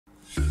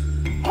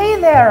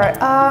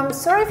there,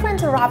 sorry for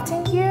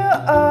interrupting you.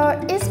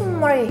 Is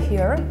Marie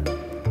here?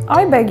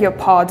 I beg your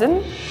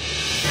pardon?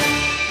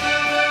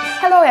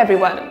 Hello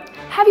everyone.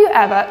 Have you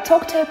ever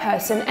talked to a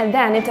person and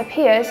then it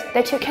appears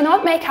that you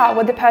cannot make out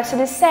what the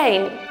person is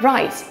saying?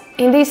 Right.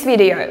 In this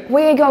video,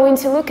 we're going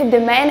to look at the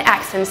main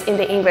accents in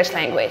the English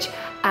language,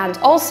 and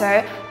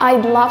also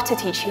I'd love to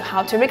teach you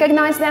how to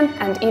recognize them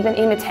and even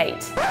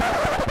imitate.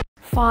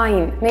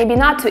 Fine, maybe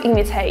not to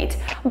imitate,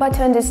 but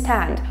to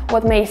understand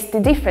what makes the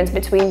difference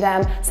between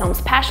them, some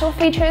special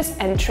features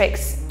and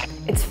tricks.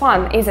 It's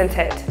fun, isn't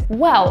it?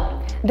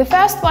 Well, the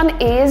first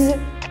one is…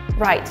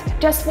 Right,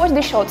 just watch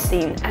the short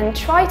scene and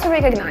try to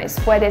recognize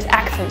where this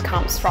accent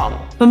comes from.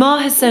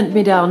 Mama has sent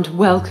me down to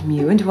welcome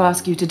you and to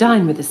ask you to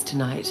dine with us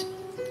tonight.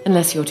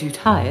 Unless you're too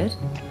tired.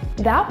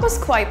 That was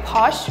quite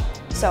posh,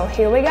 so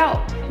here we go.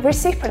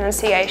 Received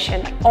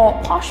pronunciation, or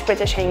Posh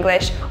British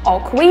English, or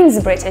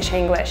Queen's British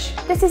English.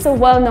 This is a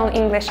well-known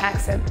English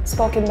accent,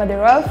 spoken by the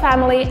royal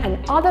family and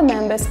other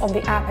members of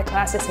the upper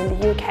classes in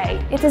the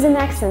UK. It is an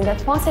accent that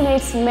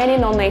fascinates many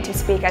non-native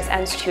speakers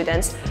and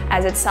students,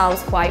 as it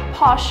sounds quite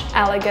posh,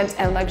 elegant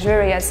and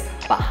luxurious,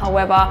 but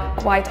however,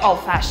 quite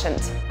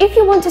old-fashioned. If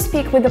you want to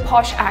speak with a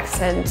posh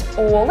accent,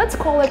 or let's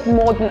call it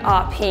modern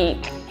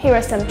RP, here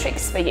are some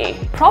tricks for you.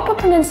 Proper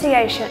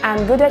pronunciation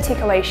and good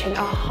articulation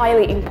are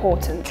highly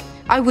important.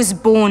 I was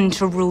born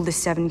to rule the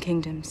Seven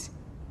Kingdoms.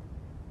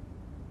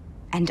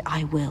 And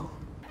I will.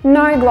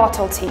 No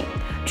glottal T.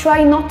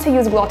 Try not to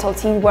use glottal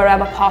T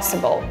wherever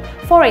possible.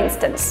 For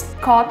instance,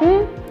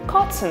 cotton,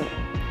 cotton,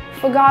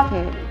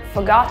 forgotten,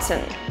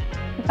 forgotten,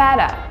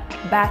 better,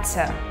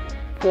 better,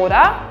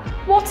 water,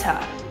 water.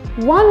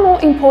 One more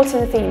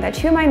important thing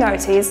that you might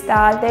notice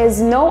that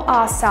there's no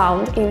R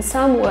sound in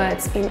some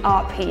words in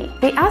RP.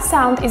 The R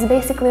sound is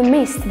basically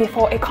missed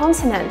before a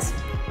consonant.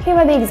 Here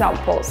are the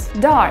examples.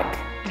 Dark,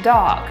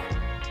 dark,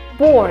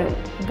 born,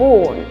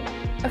 born,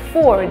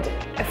 afford,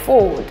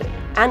 afford.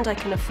 And I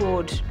can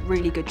afford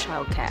really good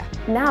childcare.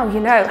 Now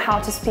you know how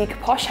to speak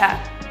posher.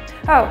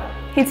 Oh,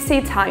 it's tea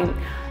time.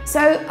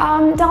 So,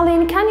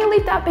 darling, can you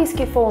leave that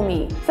biscuit for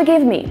me?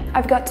 Forgive me,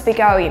 I've got to be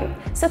going.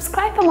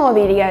 Subscribe for more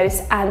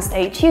videos and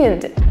stay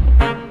tuned.